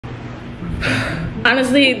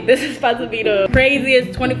Honestly, this is supposed to be the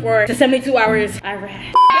craziest 24 to 72 hours I've ever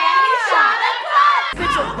had.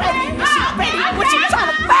 What you trying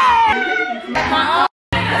to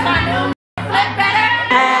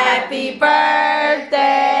Happy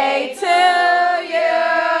birthday to you.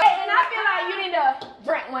 And I feel like you need to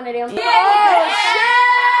drink one of them. Oh,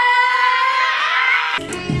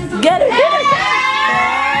 shit. Get it, get it.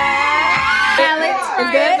 Alex,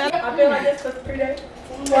 it's good. I feel like this was pretty good.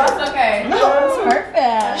 Well, it's okay. No, it's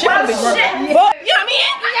perfect. She gonna be drunk. You know what I mean?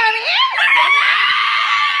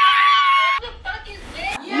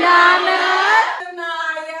 Yana,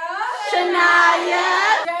 Shania,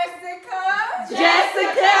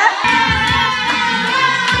 Jessica.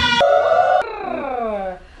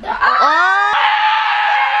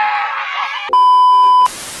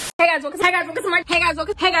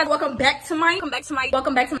 Welcome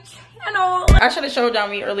back to my channel. I should have showed y'all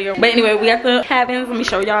me earlier, but anyway, we at the cabins. Let me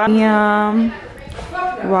show y'all.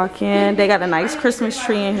 Walk in. They got a nice Christmas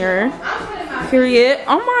tree in here. Period.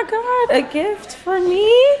 Oh my god, a gift for me.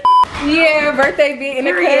 Yeah, birthday beat in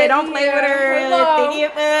the Period. Don't play with her.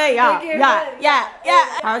 Yeah.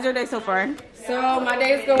 How's your day so far? So my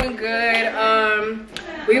day's going good.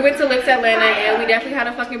 We went to Lips Atlanta and we definitely had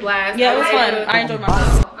a fucking blast. Yeah, it was fun. I enjoyed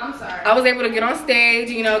myself. I'm sorry. I was able to get on stage,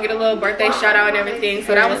 you know, get a little birthday shout out and everything.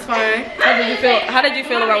 So that was fun. How did you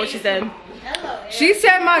feel about what she said? She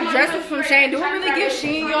said my dress was from Shane. Do it really give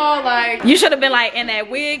Sheen, y'all? Like, you should have been like in that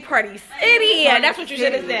wig Party City. Yeah, that's what you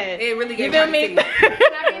should have said. It really gave me.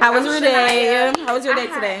 How was your day? How was your day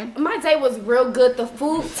today? My day was real good. The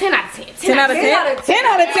food, 10 out of 10. 10 out of 10? 10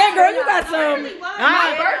 out of 10, girl. You got some.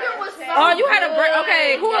 My burger was so Oh, you had a burger. good.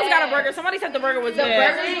 Okay, who else got a burger? Somebody said the burger was good. The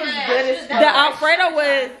burger was good as fuck. The Alfredo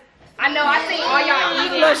was I know, I think all y'all a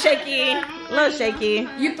eating. little shaky. A little shaky.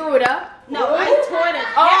 You threw it up? No, I tore it.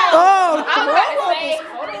 Oh, I was about to say,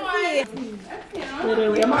 hold on.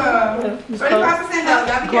 literally. I'm 35% though,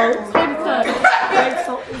 y'all be careful.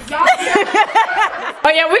 Oh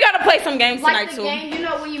yeah, we gotta play some games Like tonight the too. game, you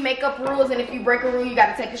know when you make up rules and if you break a rule, you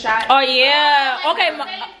gotta take a shot? Oh yeah. Okay.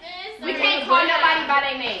 We can't call nobody by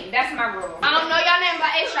their name. That's my rule. I don't know y'all name, but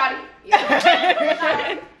hey, shawty.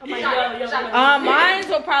 Mine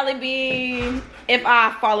will probably be if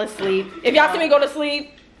I fall asleep. If y'all see me go to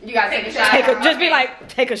sleep, You gotta take a shot. just be like,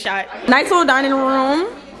 take a shot. Nice little dining room.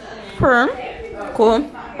 Cool.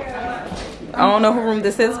 I don't know who room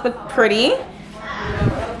this is, but pretty.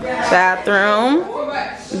 Bathroom.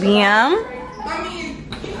 Bam.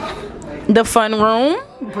 The fun room.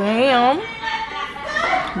 Bam.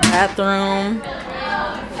 Bathroom.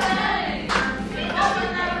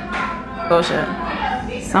 Oh shit.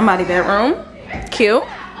 Somebody bedroom. Cute.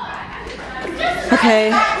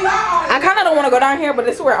 Okay. I kind of don't want to go down here, but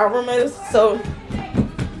this is where our room is, so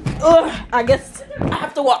I guess I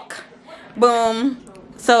have to walk. Boom.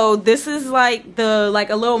 So this is like a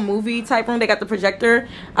little movie type room. They got the projector.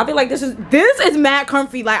 I feel like this is mad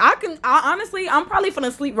comfy. Like honestly, I'm probably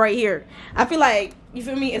finna sleep right here. I feel like, you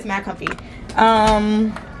feel me? It's mad comfy.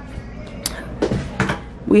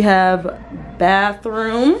 We have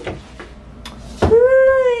bathroom.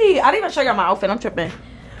 I didn't even show y'all my outfit. I'm tripping.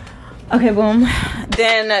 Okay, boom.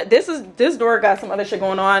 Then this door got some other shit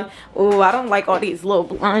going on. Oh, I don't like all these little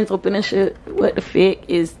blinds open and shit. What the fuck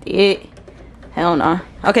is it? Hell no.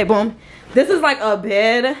 Okay, boom. This is like a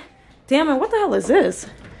bed. Damn it, what the hell is this?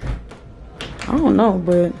 I don't know,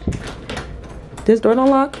 but this door don't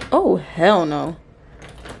lock. Oh hell no.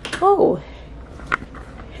 Oh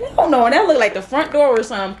hell no. That look like the front door or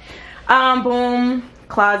something. Boom.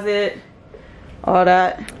 Closet. All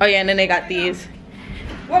that. Oh yeah, and then they got these.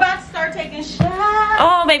 We're about to start taking shots.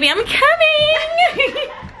 Oh baby, I'm coming.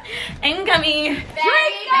 I'm coming. Daddy,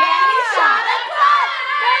 shot a clock.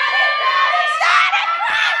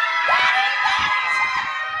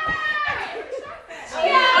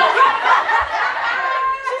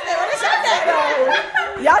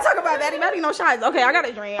 Y'all talk about Betty no shots. Okay, I got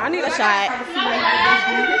a drink. I need a shot.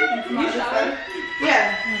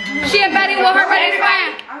 Yeah. She and Betty with her ready to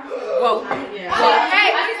win. Whoa.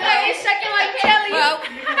 Hey, what you say? It's shaking like Kelly.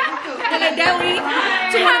 In the deli.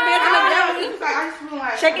 200 bands in the deli.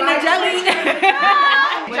 Shaking the jelly.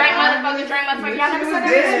 Drink motherfucker, drink motherfucker. Y'all never said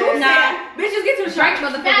that? Nah. Bitches get to drink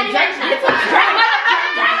motherfucker, drink motherfucker, drink motherfucker,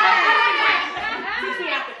 drink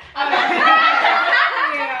motherfucker.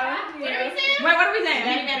 Wait, what are we saying?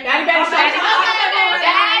 Daddy, shot a clock.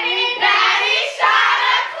 Daddy, shot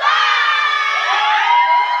a clock.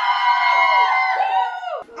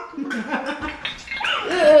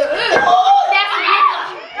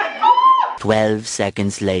 12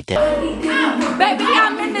 seconds later. Baby,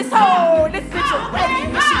 I'm in this hole. This bitch is ready.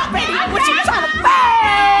 She's ready. What you trying to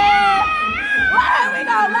find?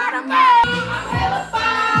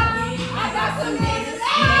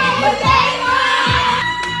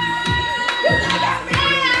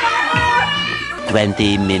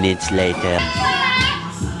 20 minutes later.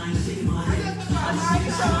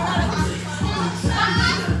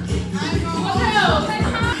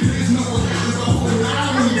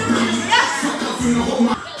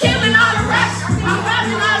 Killing all the rap. I'm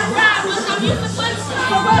rapping all the rap. I'm used to put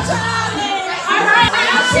some Brunch on it. Alright,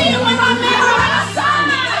 I'll see you when I'm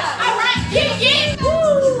outside. Alright, get. Woo.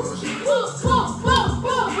 Woo, woo, woo,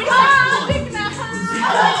 woo. We are big now.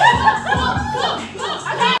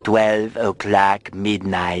 12 o'clock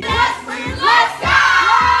midnight. Let's go.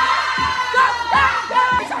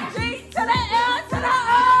 Some G to the L to the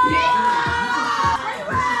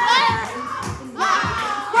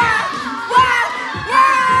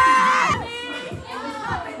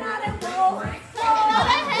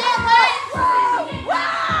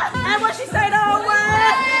And what she say though,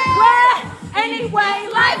 what? Anyway,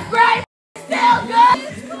 life's great, still good.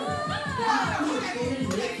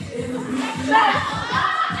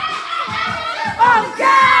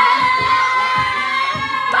 Okay.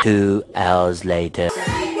 2 hours later. Like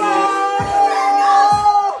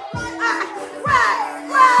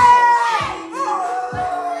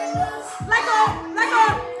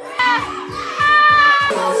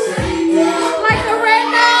the red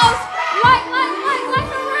nose, like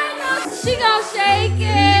the red nose. She gon' shake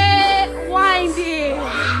it, wind it.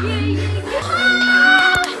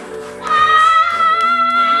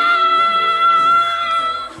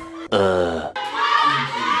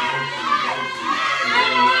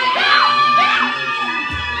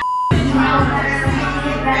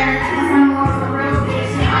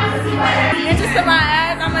 Inches to my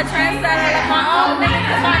ass, I'm a trendsetter. Like my old nigga,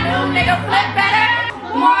 cause my new nigga flip better.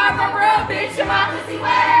 More of a real bitch, in my pussy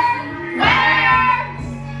where?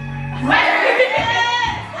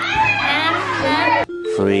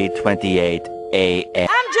 3:28 a.m.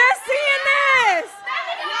 I'm just seeing this.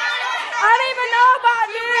 I didn't even know about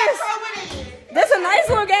this. This is a nice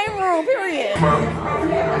little game room, period.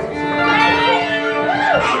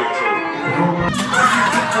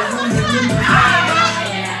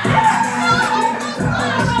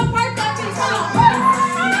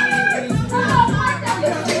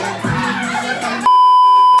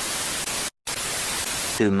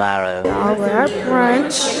 Tomorrow. Oh, we're at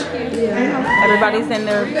brunch. Everybody's in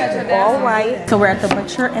there all white. So we're at the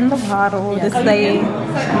Butcher and the Bottle. This is a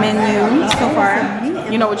menu so far.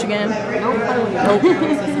 You know what you're getting? Nope.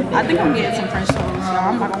 I think I'm getting some French toast, y'all.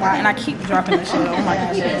 I'm not gonna lie. And I keep dropping this shit. Oh my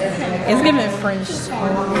gosh. It's giving French toast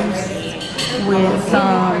with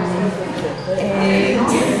some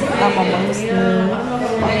eggs. I'm almost done.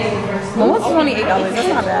 Well, what's $28? That's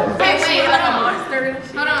not bad. Wait, like a monster.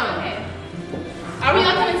 Hold on. Are we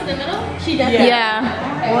all coming to the middle? She definitely. Yeah.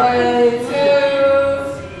 1,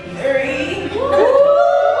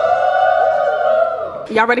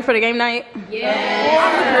 2, 3. Y'all ready for the game night?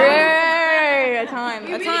 Yeah. Great. A time.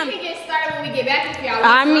 We really can get started when we get back if y'all.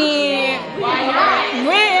 I mean, why not?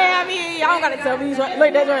 yeah, I mean, y'all don't gotta tell me.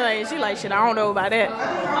 Look, that's right. She like shit. I don't know about that.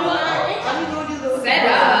 Set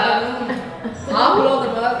up. I'll blow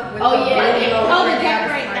them up. Oh yeah. Oh, the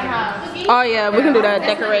decorate the house. Oh yeah, we can do that.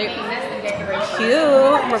 Decorate. That's the decoration.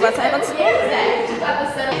 Cute. We're about to have a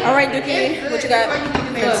All right, Dookie, what you got?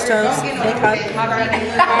 French toast, big hug. All right,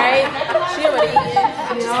 she already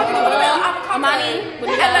eating. Amani, what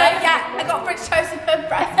you got? Yeah, I got French toast and her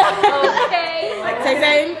breast. Okay.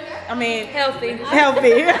 Tay. I mean, healthy.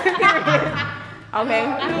 Healthy. Okay.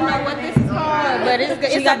 I don't know what this is called, but it's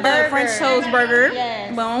good. She It's got a the burger. French toast burger.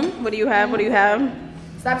 Yes. Boom. What do you have? What do you have?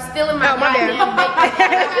 Stop stealing my bad. I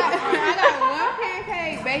got one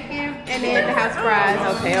pancake, bacon, and then the house fries.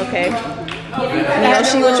 Okay.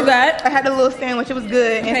 Yoshi, what you got? I had a little sandwich. It was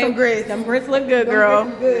good. And some grits. Them grits look good, girl.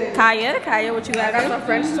 Kaya, what you got? I got some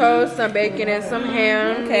French toast, some bacon, and some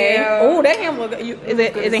ham. Okay. Yeah. Oh, that ham look good. Is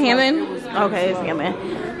it hamming? Okay, it's hamming.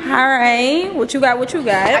 All right. What you got?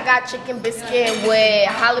 I got chicken biscuit with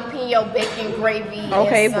jalapeno bacon gravy.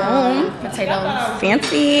 Okay, and some boom. potatoes.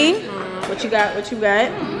 Fancy. What you got? The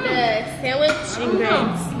sandwich and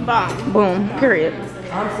grits. Bomb. Boom. Period.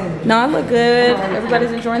 No, it look good.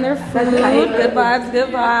 Everybody's enjoying their food. Good vibes.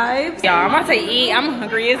 Y'all, I'm about to eat. I'm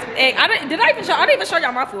hungry as egg. I didn't even show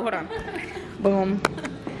y'all my food. Hold on. Boom.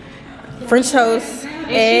 French toast.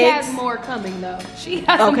 And eggs. she has more coming though.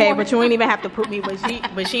 Okay, but you ain't even have to put me. But she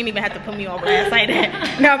ain't even have to put me on blast like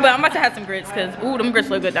that. No, but I'm about to have some grits because them grits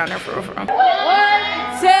look good down there for real. 1, 2, 3.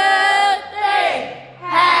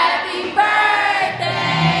 Happy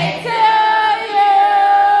birthday to you.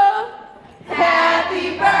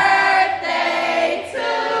 Happy birthday to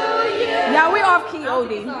you. Y'all, we off key,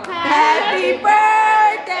 OD. Happy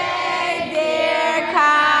birthday, dear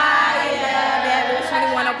Kaya. That little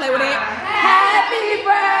 21, don't play with it. Happy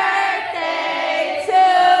birthday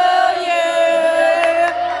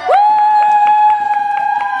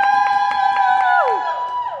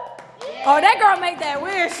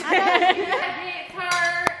your shit.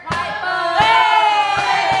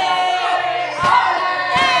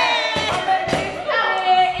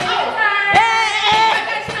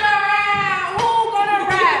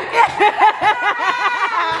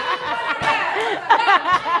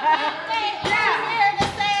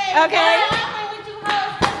 Okay.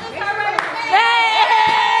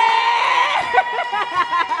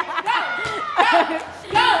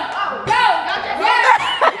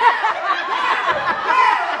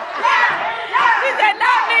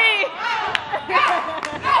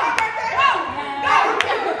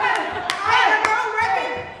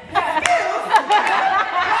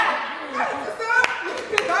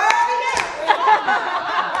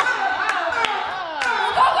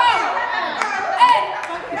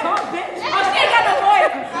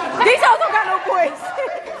 These hoes don't got no voice.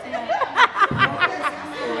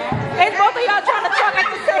 It's both of y'all trying to talk at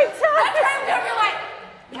the same time.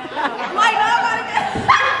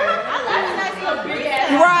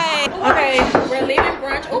 Right. Okay, we're leaving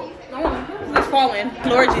brunch. Oh, no, it's falling.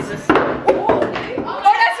 Lord Jesus.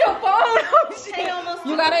 Oh, that's your phone. Oh, shit.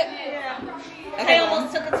 You got it? Yeah. Okay,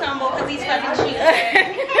 almost took a tumble because he's fucking cheating.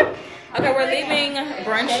 Okay, we're leaving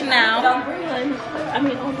brunch now.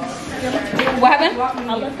 What happened?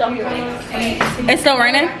 It's still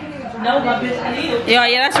raining? No, my bitch. Yeah,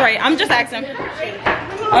 that's right. I'm just asking.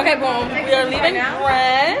 Okay, boom. We are leaving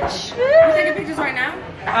brunch. You taking pictures right now?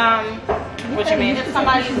 What you mean?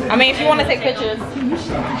 I mean, if you want to take pictures,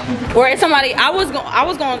 or if somebody, I was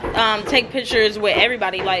gonna take pictures with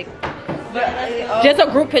everybody, like just a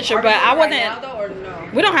group picture, but I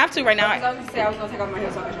wasn't. We don't have to right now. I was gonna say I was gonna take off my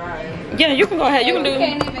hair so I can dry. Yeah, you can go ahead. You can do.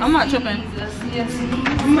 I'm not tripping.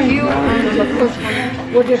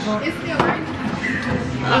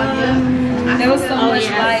 There was so much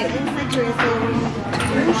light.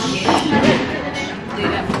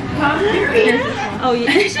 Oh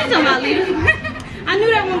yeah, she's talking about leaving. I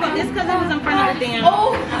knew that one, but it's because I was in front of the damn.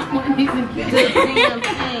 Oh, damn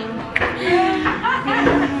thing.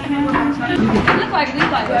 Look like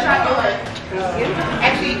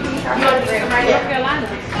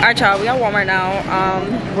Alright, y'all, we at Walmart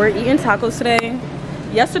now. We're eating tacos today.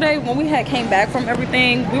 Yesterday when we came back from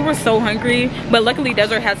everything, we were so hungry, but luckily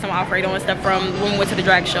Desert had some Alfredo and stuff from when we went to the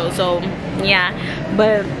drag show, so yeah.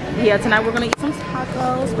 But yeah, tonight we're gonna eat some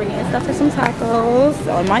tacos. We're getting stuff for some tacos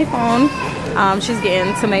on my phone. She's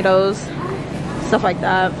getting tomatoes, stuff like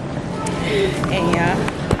that. And yeah,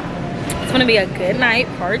 it's gonna be a good night,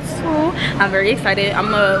 part 2. I'm very excited.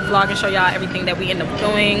 I'm gonna vlog and show y'all everything that we end up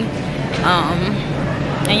doing.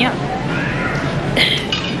 And yeah.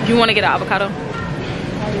 You want to get an avocado?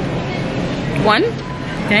 One?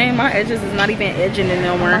 Dang, my edges is not even edging in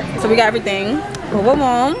no more. So we got everything.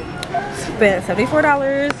 Boom. Spent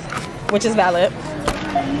 $74, which is valid.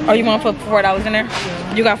 Oh, you want to put $4 in there?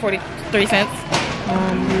 You got 43 cents.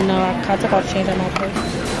 No, I took all the change on my purse.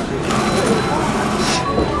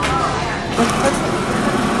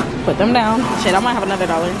 Put them down. Shit, I might have another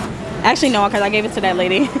 $1. Actually, no, because I gave it to that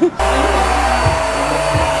lady. We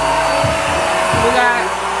got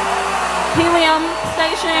helium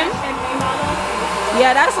station.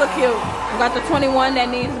 Yeah, that's so cute. We got the 21 that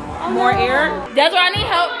needs more air. That's why I need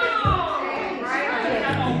help.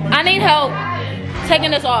 I need help taking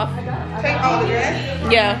this off. Take all of that.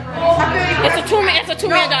 Yeah. It's a two-man job.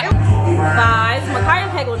 Vibes. Makai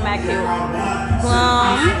and Peg look mad cute.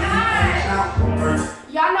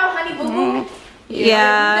 Y'all know Honey Boo Boo?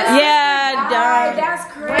 Yeah, done. That's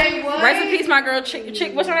crazy. Rest in peace, my girl.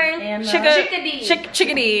 What's her name? Chickadee.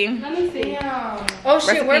 Chickadee. Let me see. Oh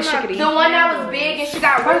shit, where's my the one that was big and she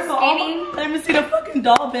got real skinny? Let me see the fucking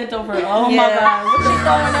doll bent over. Oh my god. What she's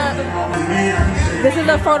throwing up? This is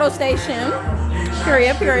the photo station.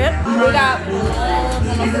 Period. We got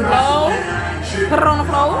flow. Put it on the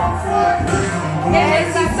floor.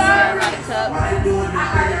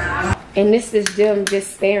 And this is them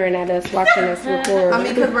just staring at us, watching us record. I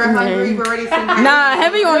mean, because we're hungry, we're already sitting here. Nah,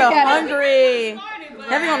 heavy on the hungry.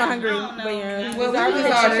 Heavy on the hungry. But yeah. Well,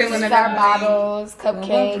 our bottles,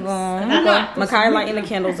 cupcakes. Makai lighting the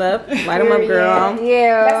candles up. Light them up, girl.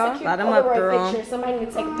 Yeah. Light them up, girl. Somebody need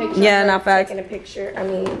to take a picture. Yeah, not facts. Taking a picture. I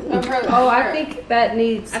mean, Oh, I think that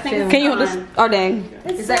needs. Can you hold this? Oh, dang.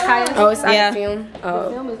 Is that Kaya? oh, it's on Yeah. film. Oh,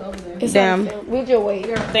 Film is over there. it's Damn. on film. We just wait.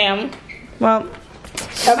 Damn. Well.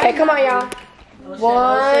 Okay, come on, y'all.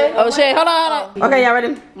 One. Oh, shit. Hold on. Okay, y'all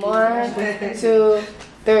ready? 1, 2,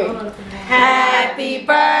 3. Happy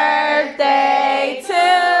birthday to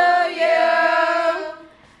you.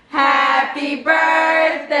 Happy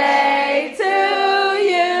birthday to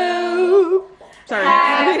you. Sorry.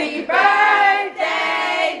 Happy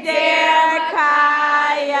birthday, dear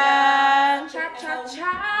Kaya. Cha cha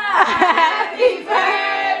cha.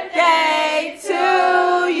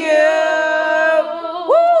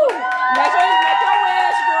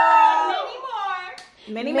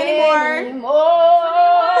 Many more.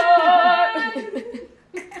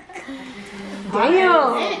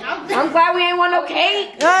 Damn. I'm glad we ain't want no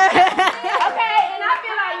cake. Okay, and I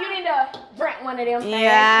feel like you need to drink one of them things.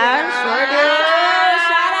 Yeah, sure do.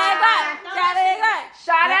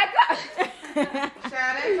 Shot that cup.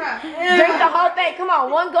 Drink the whole thing. Come on,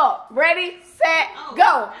 one go. Ready, set, go.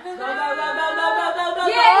 Go.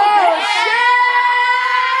 Yeah.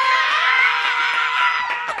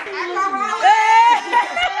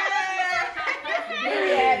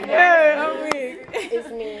 It's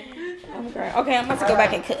me. Okay, I'm about to go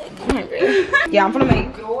back and cook. I'm hungry. Yeah, I'm gonna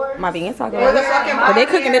make my beans tacos. But they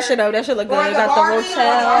cooking this shit up. That shit look good. We got the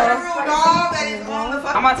rotel.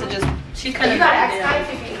 I'm about to just. She's cutting up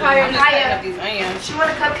these onions. She want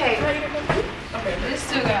a cupcake. Okay, this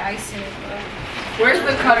still got ice in it. Where's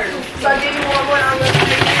the cutter? So do you want one on the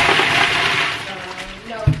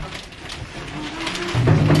no.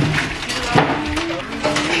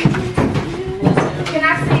 Can I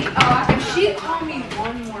see? If she called me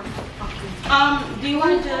one more. Do you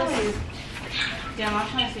want to just? Damn, I'm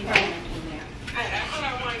trying to see her in there.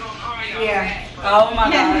 Yeah. Oh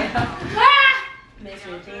my god. Miss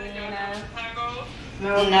Regina.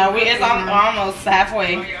 No, it's almost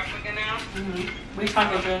halfway. We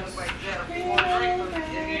talking just.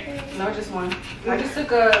 No, just one. I just took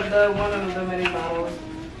the one of the mini bottles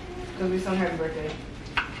because we sung happy birthday.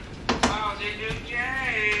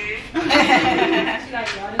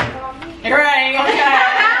 Right, okay.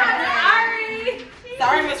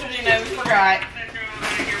 Sorry, Miss Regina, we forgot.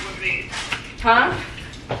 Huh?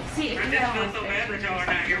 See if you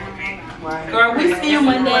Girl, we see you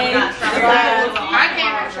Monday. I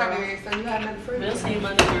can't have strawberries, so you have another fruit. We'll see you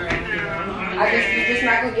Monday, girl. You're just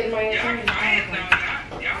not gonna get my answer.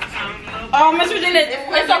 Oh, Miss Regina,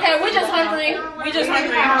 it's okay. We're just hungry. We just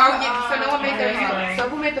hungry. Oh yeah. So no one made the. So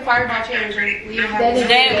who made the fireball cherries? We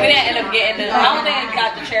Today, we didn't end up getting the. I don't think we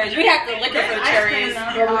got the cherries. We had the liquor for the cherries.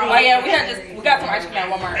 Oh yeah, we got some ice cream at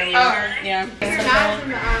Walmart earlier. Yeah. It's not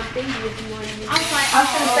from the thingy if you want to. I was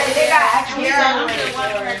gonna say they got actually. I'm gonna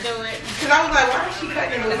watch her do it. Cause I was like, why is she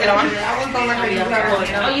cutting it? I was gonna let her use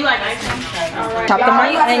her. Oh, you like ice cream? Chop them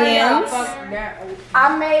onions.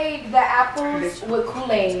 I made the apples with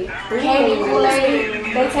Kool-Aid. Candy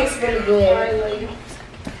Kool-Aid. They taste really good.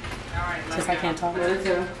 Since I can't talk.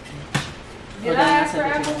 Did I ask for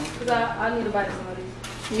apples? Cause I need to buy some of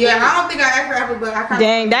these. Yeah, I don't think I asked for apples, but I kind of.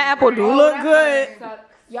 Dang, that apple do look good.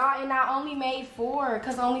 Y'all, and I only made 4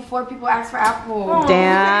 because only 4 people asked for apples.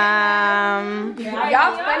 Damn.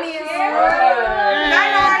 Y'all funny as fuck.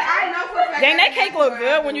 I know for a fact. Dang, that cake look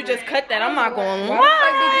good when you just cut that. I'm not going to Why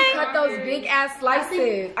did lie. you cut those big ass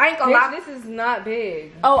slices? I ain't gonna lie. This is not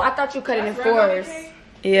big. Oh, I thought you cut it in 4s.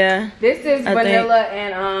 Yeah. This is I vanilla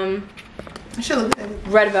and It should look good.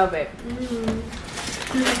 red velvet.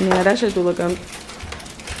 Yeah, that shit do look good.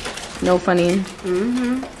 No funny.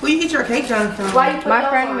 Who you get your cake done from? Why you put My those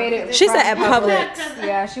friend on? made it. She said at Publix.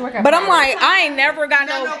 Yeah, she worked at. But I'm like, I ain't never got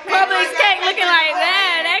no no cake Publix like cake that. looking like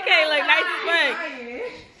that. That cake look nice as fuck.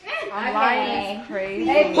 I'm lying. It's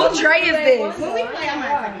crazy. What tray is this?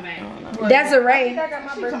 Desiree.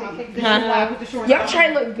 Your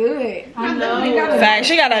tray look good. Fact,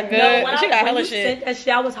 she got a good, she got hella shit. That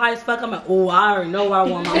shit, I was high as fuck. I'm like, oh, I already know where I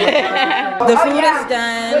want my The food is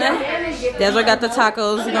done. Desiree got the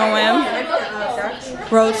tacos going.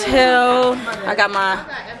 Rotel. I got my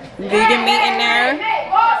vegan meat in there. Hey,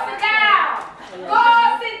 go sit down. Go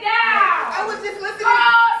sit down. I was just listening. Go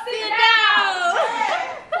sit down.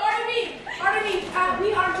 Pardon me. We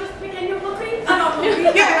are just picking your cookies.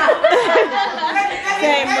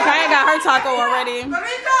 Okay, Micaiah got her taco already.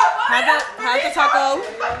 How's the taco?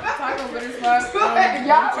 Taco good as fuck.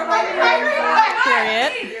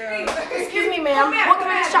 Period. Excuse me, ma'am. What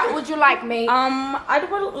kind of shot would you like, mate? I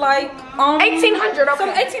would like 1800. Okay. Some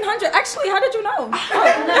 1800. Actually, how did you know?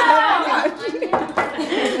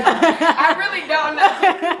 I really don't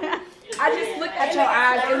know. I just looked at your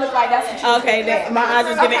eyes. It looked like that's what you Okay, then my eyes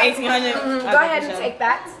was giving 1800. Go ahead and take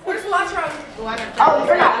that. Where's cilantro? Oh,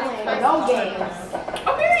 you're not playing no games.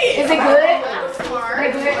 Oh, period. Is it good?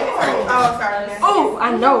 Is it good? Oh, sorry. Oh,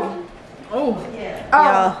 I know. Oh. Yeah.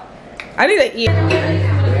 I need to eat. Oh,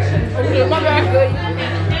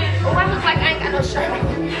 I look like I ain't got no shirt.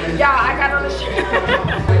 Y'all, I got on a shirt.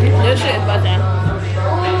 This shit is buzzing.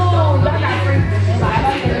 Oh, y'all got free.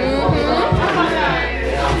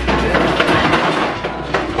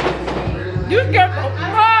 You careful.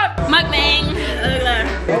 Mukbang.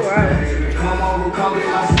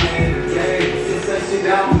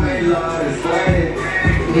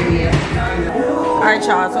 Alright,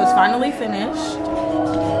 y'all. So it's finally finished.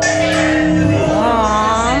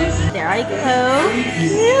 There, I I go.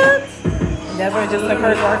 Cute. Desiree just took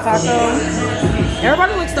her to our taco.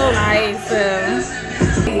 Everybody looks so nice.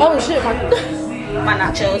 Oh shit, my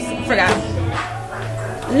nachos. Forgot.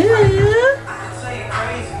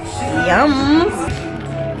 Yum.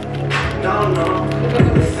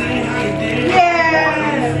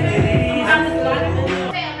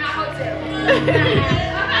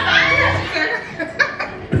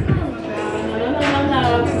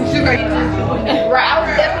 Right, I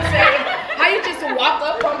was definitely saying, how you just walk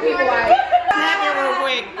up on people like Snapping real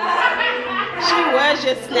quick. She was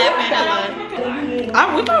just snapping hella.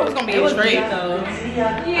 We thought it was gonna be straight though.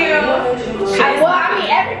 well, I mean,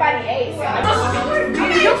 everybody ate. So.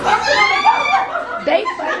 They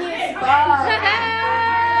funny as fuck.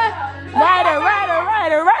 Rider.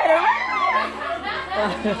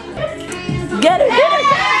 Get it.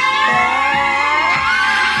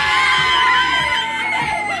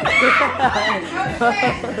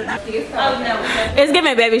 It's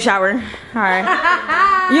giving baby shower. Alright.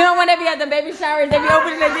 You know when they be at the baby showers, they be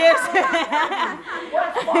opening the gifts.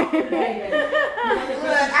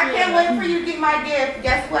 Look, I can't wait for you to get my gift.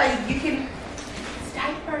 Guess what? You can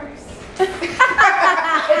start first.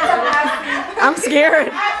 I'm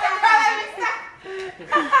scared.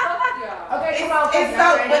 Okay, come on.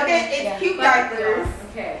 It's cute diapers.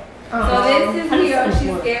 Okay. So this is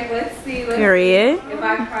Yoshi's gift. Let's see. Period. If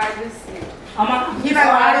I cry, just sleep. You know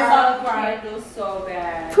what? Candles so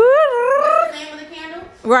bad. What's the name of the candle?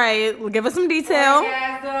 Right. Give us some detail.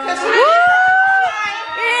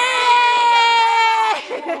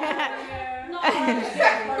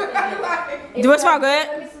 Do it smell good?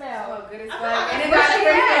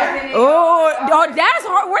 Oh, that's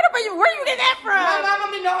hard. Where you get that from? My mama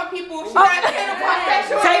be knowing people. She got candle pop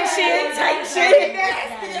sexual. Take shit.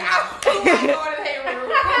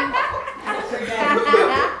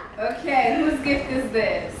 Okay, whose gift is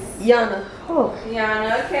this? Yana.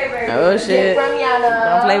 Yana. Okay, baby. Oh shit. From Yana.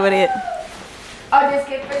 Don't play with it. Oh, this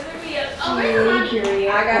gift is from me. I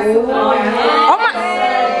got some. Oh my.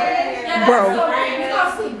 Bro.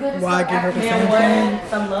 Why I give her the same thing?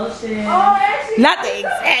 Some lotion. Not the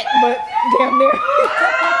exact, but damn near.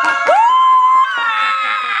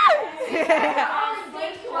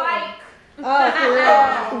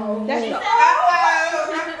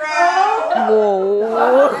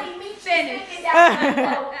 Whoa.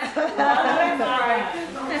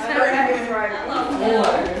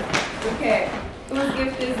 Okay. Whose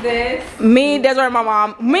gift is this? Me, that's where my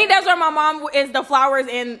mom. Is the flowers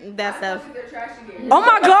and that stuff. Oh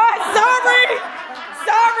my God!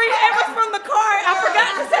 Sorry, it was from the car. I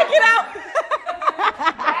forgot to take it out.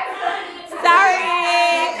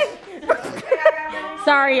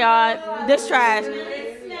 Sorry, y'all. This trash.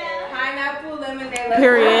 Pineapple lemonade.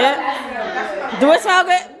 Period. Do it smell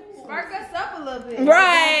good? Spark us up a little bit.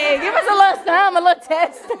 Right. Give us a little a little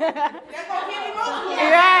test. Right.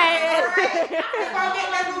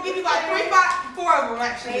 That's gonna give you like 4 of them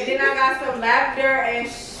actually. And then I got some lavender and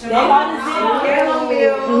chamomile.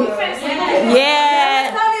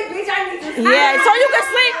 Yeah. Yeah. So you can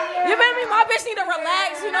sleep. You feel me? My bitch need to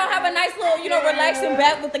relax. You know, have a nice little, relaxing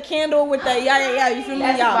back with the candle with the yeah. You feel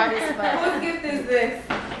me, y'all? Whose gift is this?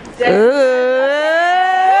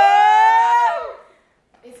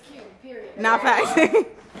 It's cute, period. Not facts.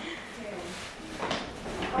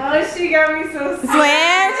 Oh, she got me so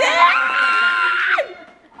Slim Jim.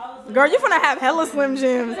 Girl, you finna have hella Slim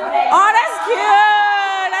Jims. Oh, that's cute.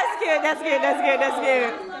 That's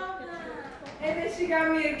cute. And then she got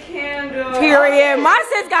me a candle. Period. My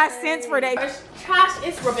sis got sense for that. Trash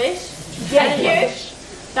is rubbish. Thank you.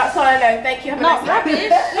 That's all I know. Thank you. Not rubbish. We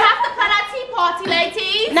have to plan our tea party,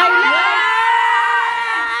 ladies. No,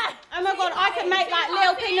 Oh my God, I can make like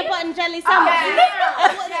little peanut butter and jelly sandwiches.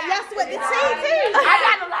 That's what the tea too. I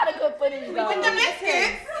got a lot of good footage though. With the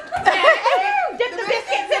biscuits. Dip the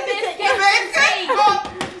biscuits in biscuits.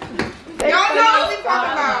 Y'all know what we talking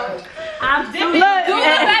about. Do the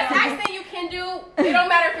best accent you can do. It don't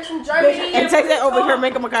matter if it's from Germany. and take that over here,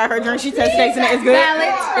 make Makai her drink. She tasting it. It's good.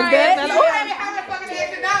 It's good.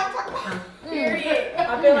 Period.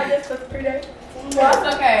 I feel like this was 3 days. Well, it's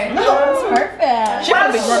okay. She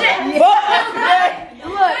gonna be drunk.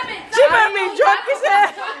 Look, she gonna be drunk as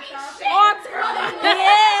hell.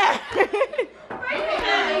 Yeah.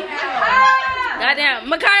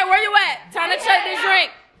 Goddamn, Makai, where you at? Time to check this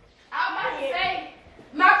drink. I might say,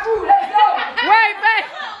 my crew, let's go. Wait, babe.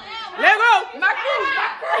 Let's go. My crew.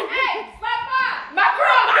 Hey, my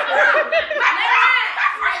crew.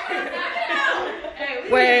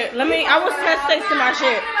 Wait, let me. I was test tasting my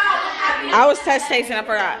shit. I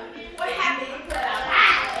forgot. What happened?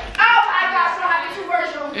 Oh my gosh, what happened to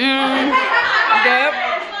Virgil? Yep.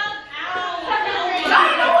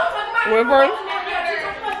 River.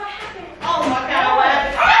 Oh my God, what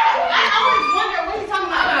happened? I always wonder what he's talking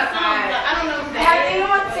about. I don't know Have you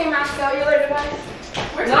want the same mask out? You ready to buy?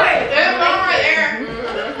 There's one right there.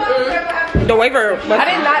 The wafer. I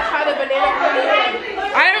did not try the banana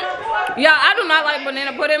pudding. I do not like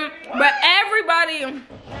banana pudding, but everybody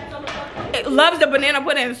loves the banana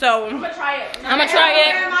pudding, so I'm gonna try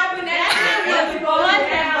it.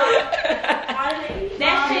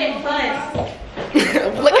 That shit bust.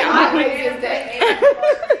 Look at how crazy is that.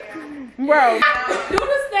 Bro. Do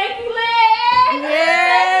the snaky leg.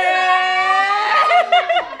 Yeah.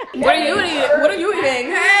 What are you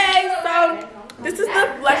eating? Hey, so this is the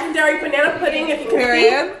legendary banana pudding. If you can see,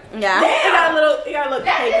 Yeah. it got a little cake on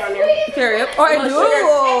there. Period. Or do.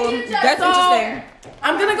 That's interesting.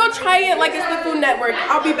 I'm gonna go try it like it's the Food Network.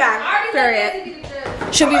 I'll be back. Period.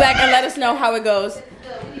 She'll be back and let us know how it goes.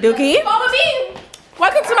 Dookie? Follow me.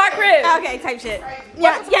 Welcome to my crib. Okay, type shit.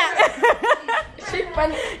 Yeah. She's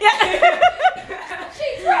funny. Yeah.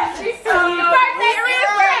 She's fresh. She's so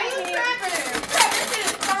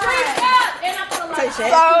Type shit.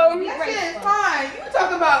 That shit is fine. You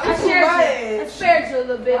talk about I shared you a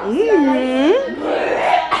little bit.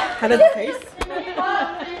 How does it taste?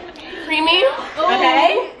 Creamy.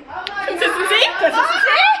 Okay. Consistency.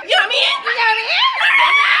 Yummy.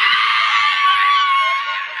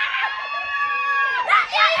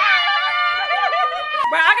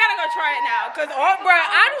 Bro, I gotta go try it now, cause bro,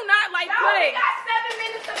 I do not like pudding. got 7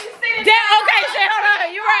 minutes to be sitting Okay, shit, hold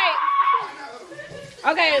on, you're right.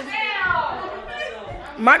 Okay.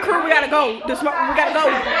 My crew, we gotta go. We gotta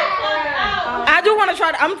go. I do want to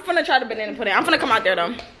try. I'm finna try the banana pudding. I'm finna come out there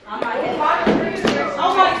though.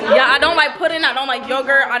 Yeah, I don't like pudding. I don't like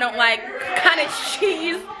yogurt. I don't like cottage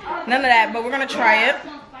cheese. None of that. But we're gonna try it.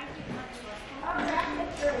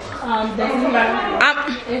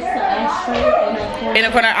 In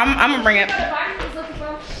the corner. I'm gonna bring it.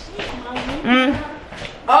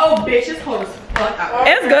 Oh, bitch, it's cold as fuck out.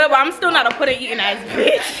 It's good, but I'm still not a pudding eating ass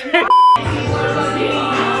bitch.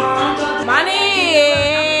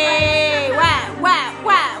 Money!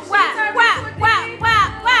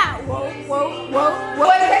 Whoa.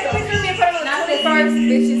 Take a picture of me in front of the 21st.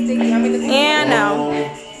 Bitch is thinking I'm in the Yeah, no.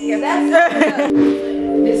 Yeah, that's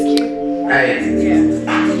this cute.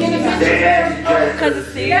 Cause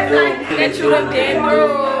it's that you have been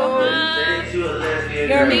through.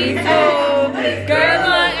 Girl, me too. Girls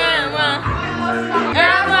like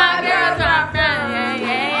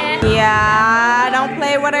yeah, don't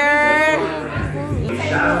play with her.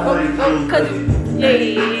 Cause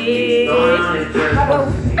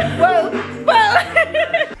whoa.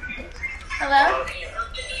 Hello?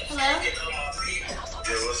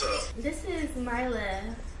 What's up? This is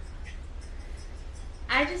Myla.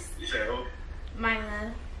 You say who?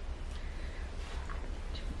 Myla.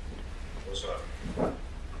 What's up?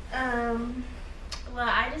 Well,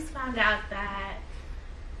 I just found out that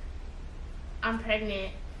I'm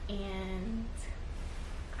pregnant and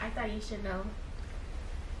I thought you should know.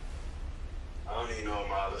 I don't even know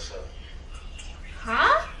my other son.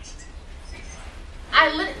 Huh?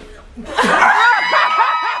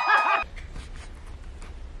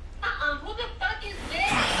 Who the fuck is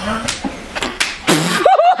this?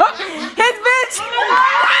 His bitch!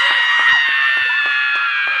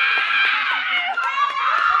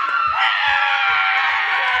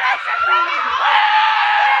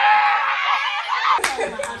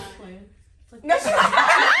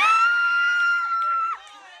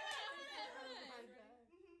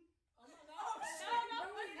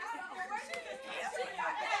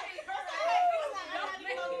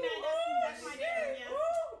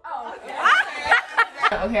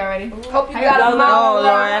 Okay, already. Hope you got a Lord.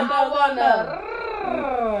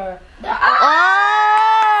 Oh,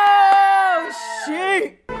 shit.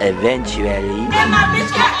 Eventually. And my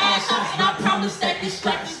bitch got ass up and I promise that this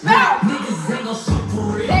strap is real. Niggas ain't gon' shoot for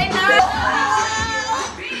real. They know.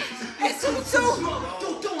 It's too.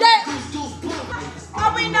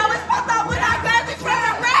 All we know is fuck up with our guns and try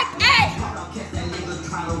to wreck. Ay.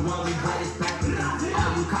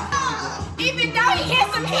 Even though he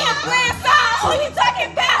handsome, he a grand song. Who you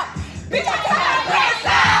talking about? Bitch, I got a grand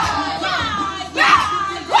song.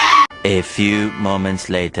 A few moments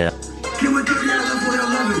later. Can we turn that up for your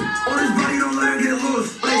loving? All this body don't let her get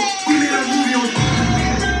loose. Like, we made a movie on.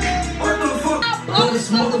 What the fuck? All this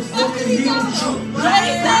motherfucking heat on the truck.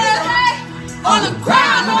 On the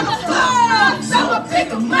ground, on the floor, someone pick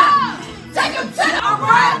him up. Take him to the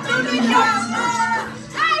ride through New York.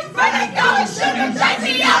 I ain't finna go and shoot him,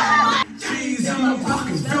 Jay-Z up. Cheese in my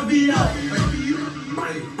pockets, fill me up.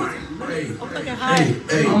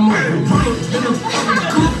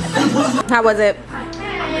 How was it?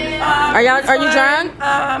 Are you drunk?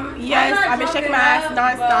 Yes, I've been shaking my ass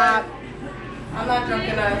nonstop. I'm not drunk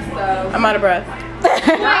enough, so. I'm out of breath.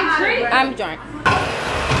 I'm drunk.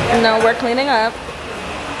 No, we're cleaning up.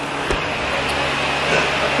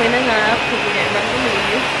 We're cleaning up because we're getting ready to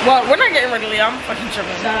leave. Well, we're not getting ready to leave. I'm fucking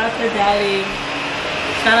tripping. Shout out to Daddy.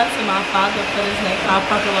 Shout out to my father for this neck. I'll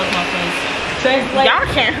fucking love my face. Translate. Y'all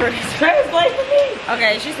can't really translate for me.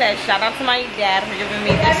 Okay, she said, shout out to my dad for giving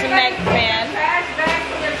me this neck band.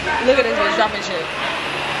 Look at this bitch dropping shit.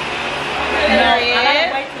 Period.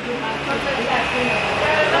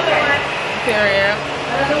 Period.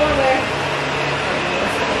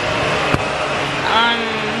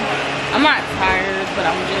 I'm not tired, but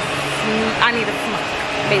I need a smoke,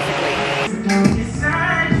 basically.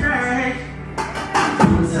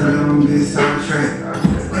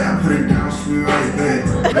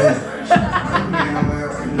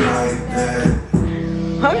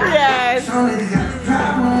 Hungry ass.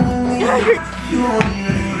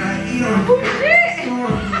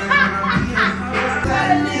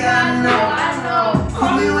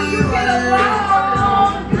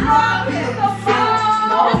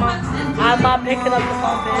 I'm not picking up the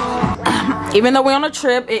phone, bitch. Even though we're on a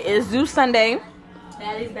trip, it is Zeus Sunday.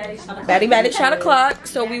 Batty shot o'clock.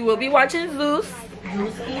 So we will be watching Zeus.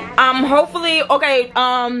 Hopefully, okay,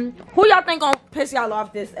 who y'all think gonna piss y'all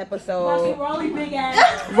off this episode? Rolly, big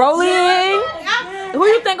ass. Rolling. Who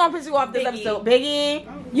you think gonna piss you off this episode? Biggie.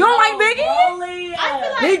 You don't like Biggie? Rolly.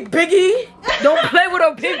 Big Biggie. Don't play with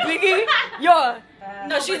a big Biggie. Yo.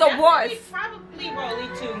 No, she's a boss. Probably Rolly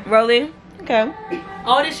too. Rolling. Okay.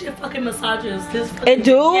 All this shit fucking massages. This It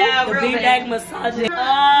do? Yeah, the real big bad. bag massaging.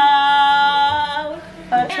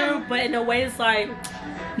 True, but in a way it's like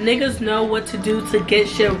niggas know what to do to get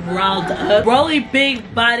shit riled up. Rolly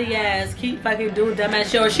big body ass keep fucking doing dumb ass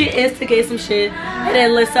shit, or she instigate some shit and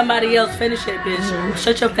then let somebody else finish it, bitch.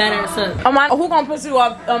 Shut your fat ass up. Who gonna piss you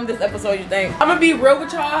off this episode, you think? I'm gonna be real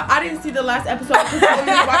with y'all. I didn't see the last episode because I'm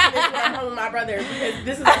gonna be watching this when I'm home with my brother because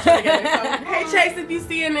this is our show together. So, hey Chase, if you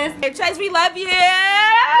seeing this, Hey Chase, we love you.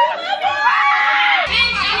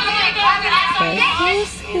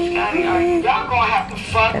 Y'all gonna have to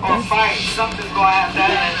fuck or fight. Something's gonna have to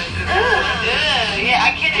happen. Yeah,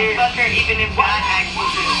 I can't fuck her even if I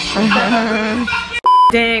act with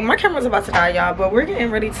you. Dang, my camera's about to die, y'all, but we're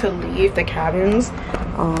getting ready to leave the cabins.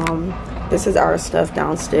 This is our stuff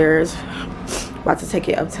downstairs. About to take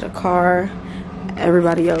it up to the car.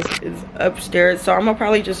 Everybody else is upstairs, so I'm gonna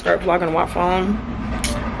probably just start vlogging on my phone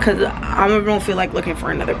because I don't feel like looking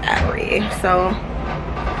for another battery. So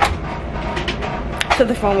to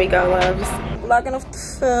the phone we go, loves. Vlogging off the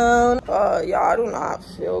phone. Y'all, I do not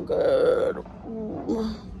feel good.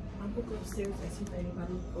 Ooh.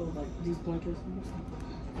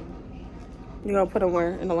 You gonna put them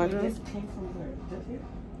where? In the laundry?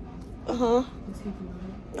 Uh-huh.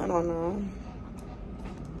 I don't know.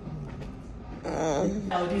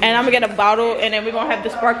 And I'm gonna get a bottle, and then we're gonna have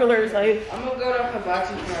the sparklers. Like, I'm gonna go to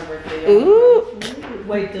Hibachi for my birthday. ooh,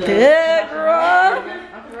 Wait, yeah, girl.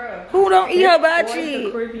 Who don't eat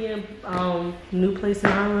hibachi? Caribbean new place in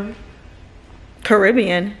Ireland.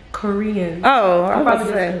 Caribbean. Korean. Oh, I'm about to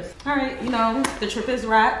say. this. All right, you know, the trip is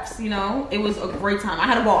wraps. You know, it was a great time. I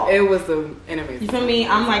had a ball. It was an amazing. You feel me?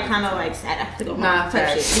 I'm like kind of like sad I have to go home. Nah, Type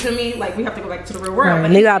shit. facts. You feel me? Like we have to go back to the real world. Right,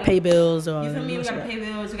 But they gotta pay bills or you feel me? We gotta pay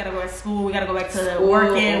bills. We gotta go to school. We gotta go back to School,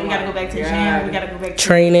 working. We oh gotta go my back to the God. gym. We gotta go back to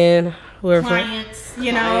training. Wherever. clients.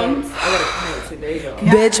 You know. I got a client today though.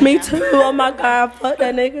 Bitch, me too. Oh my god, fuck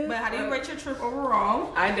that nigga. But how do you rate your trip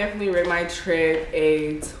overall? I definitely rate my trip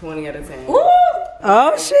a 20 out of 10. Ooh.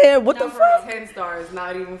 Oh shit, what the Number fuck? 10 stars,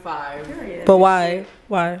 not even 5. But why?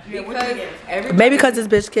 Why? Because everybody, Maybe because this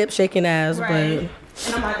bitch kept shaking ass, Right. And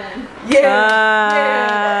I'm not done.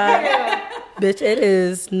 but bitch, it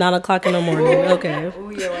is 9 o'clock in the morning. Okay. oh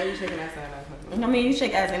yeah, why are you shaking that sign? I mean, you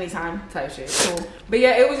shake ass anytime. Type shit. Cool. But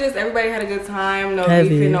yeah, it was just everybody had a good time. No Heavy.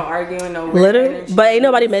 beefing, no arguing, no weird Literally, energy. but ain't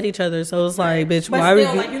nobody met each other, so it's like, bitch, But why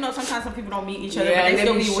still, we? like, you know, sometimes some people don't meet each other, Yeah, but they they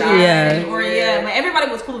still be be shy. weird. Yeah. Or yeah, but everybody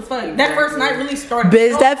was cool as fuck. That first night really started.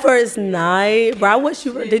 Bitch, that first night, bro. I wish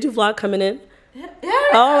you were. Did you vlog coming in? Yeah.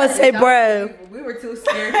 Oh, I say, bro. We were too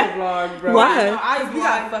scared to vlog, bro. Why? We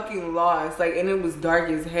got fucking lost, like, and it was dark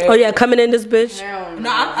as hell. Oh yeah, coming in this bitch. Hell No,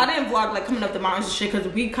 I didn't vlog like coming up the mountains and shit because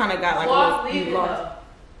we kind of got like a little lost.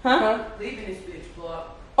 Huh? Leaving this bitch vlog.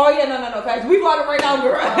 Oh yeah, no, guys, we vlogging right now,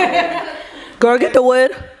 girl. Girl, get the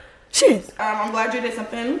wood. Shit. I'm glad you did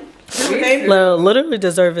something. Literally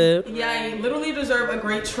deserve it. Yeah, you literally deserve a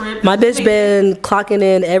great trip. My bitch been clocking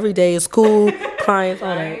in every day, school, clients,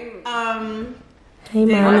 all that. Hey,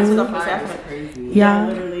 mommy. Yeah.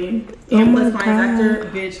 Literally. And plus my actor,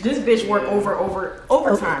 bitch. This bitch work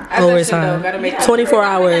overtime. Overtime. 24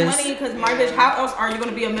 hours. Because my bitch, how else are you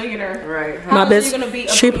gonna be a millionaire? Right. My bitch,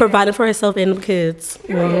 she provided for herself and the kids.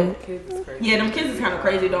 Yeah, them kids is kind of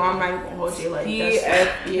crazy though. I'm not even gonna hold you like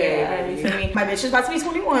that. Yeah. My bitch is about to be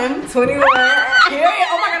 21. 21. Period.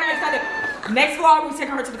 Oh my god, I'm excited. Next vlog, we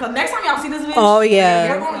taking her to the club. Next time y'all see this bitch, oh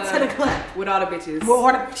yeah, we're going to the club with all the bitches. With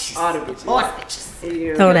all the bitches. All the bitches. All the bitches.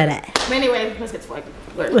 Yeah. Throw that. But anyway, let's get to work.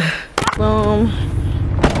 Boom.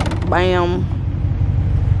 Bam.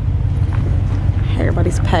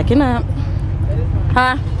 Everybody's packing up.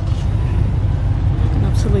 Huh? Packing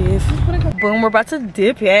up to leave. Boom, we're about to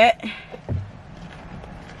dip yet.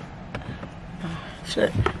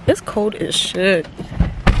 Shit. It's cold as shit.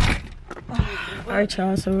 Alright,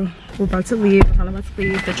 y'all, so we're about to leave. I'm about to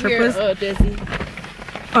leave. The trip was Desi.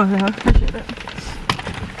 Oh yeah.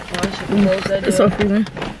 It's so freezing.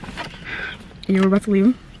 Yeah, we're about to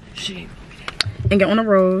leave. Shit. And get on the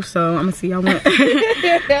road, so I'm gonna see y'all when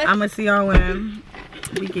I'm gonna see y'all when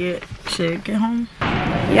we get home.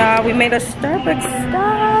 Y'all, we made a Starbucks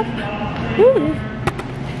stop. Woo.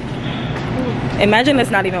 Imagine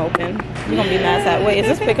it's not even open. You're gonna be mad at. Wait, is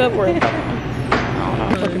this pickup or eat.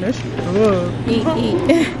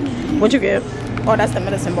 What'd you get? Oh, that's the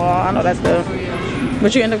medicine ball. I know that's the.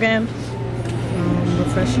 What you end up getting?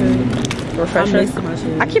 Refresher.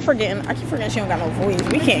 I keep forgetting she don't got no voice.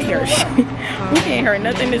 We can't hear her. We can't hear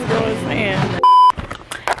nothing this girl is saying.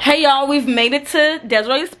 Hey y'all, we've made it to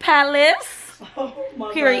Desiree's Palace.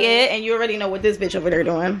 Oh, period. God. And you already know what this bitch over there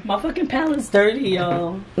doing. My fucking palace dirty,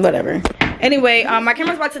 y'all. Whatever. Anyway, my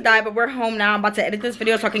camera's about to die, but we're home now. I'm about to edit this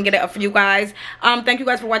video so I can get it up for you guys. Thank you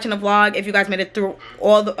guys for watching the vlog. If you guys made it through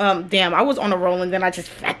all the damn, I was on a roll and then I just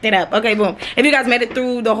fucked it up. Okay, boom. If you guys made it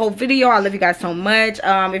through the whole video, I love you guys so much.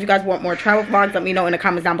 If you guys want more travel vlogs, let me know in the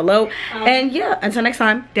comments down below. And yeah, until next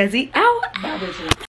time, Desi out. Bye, bitches.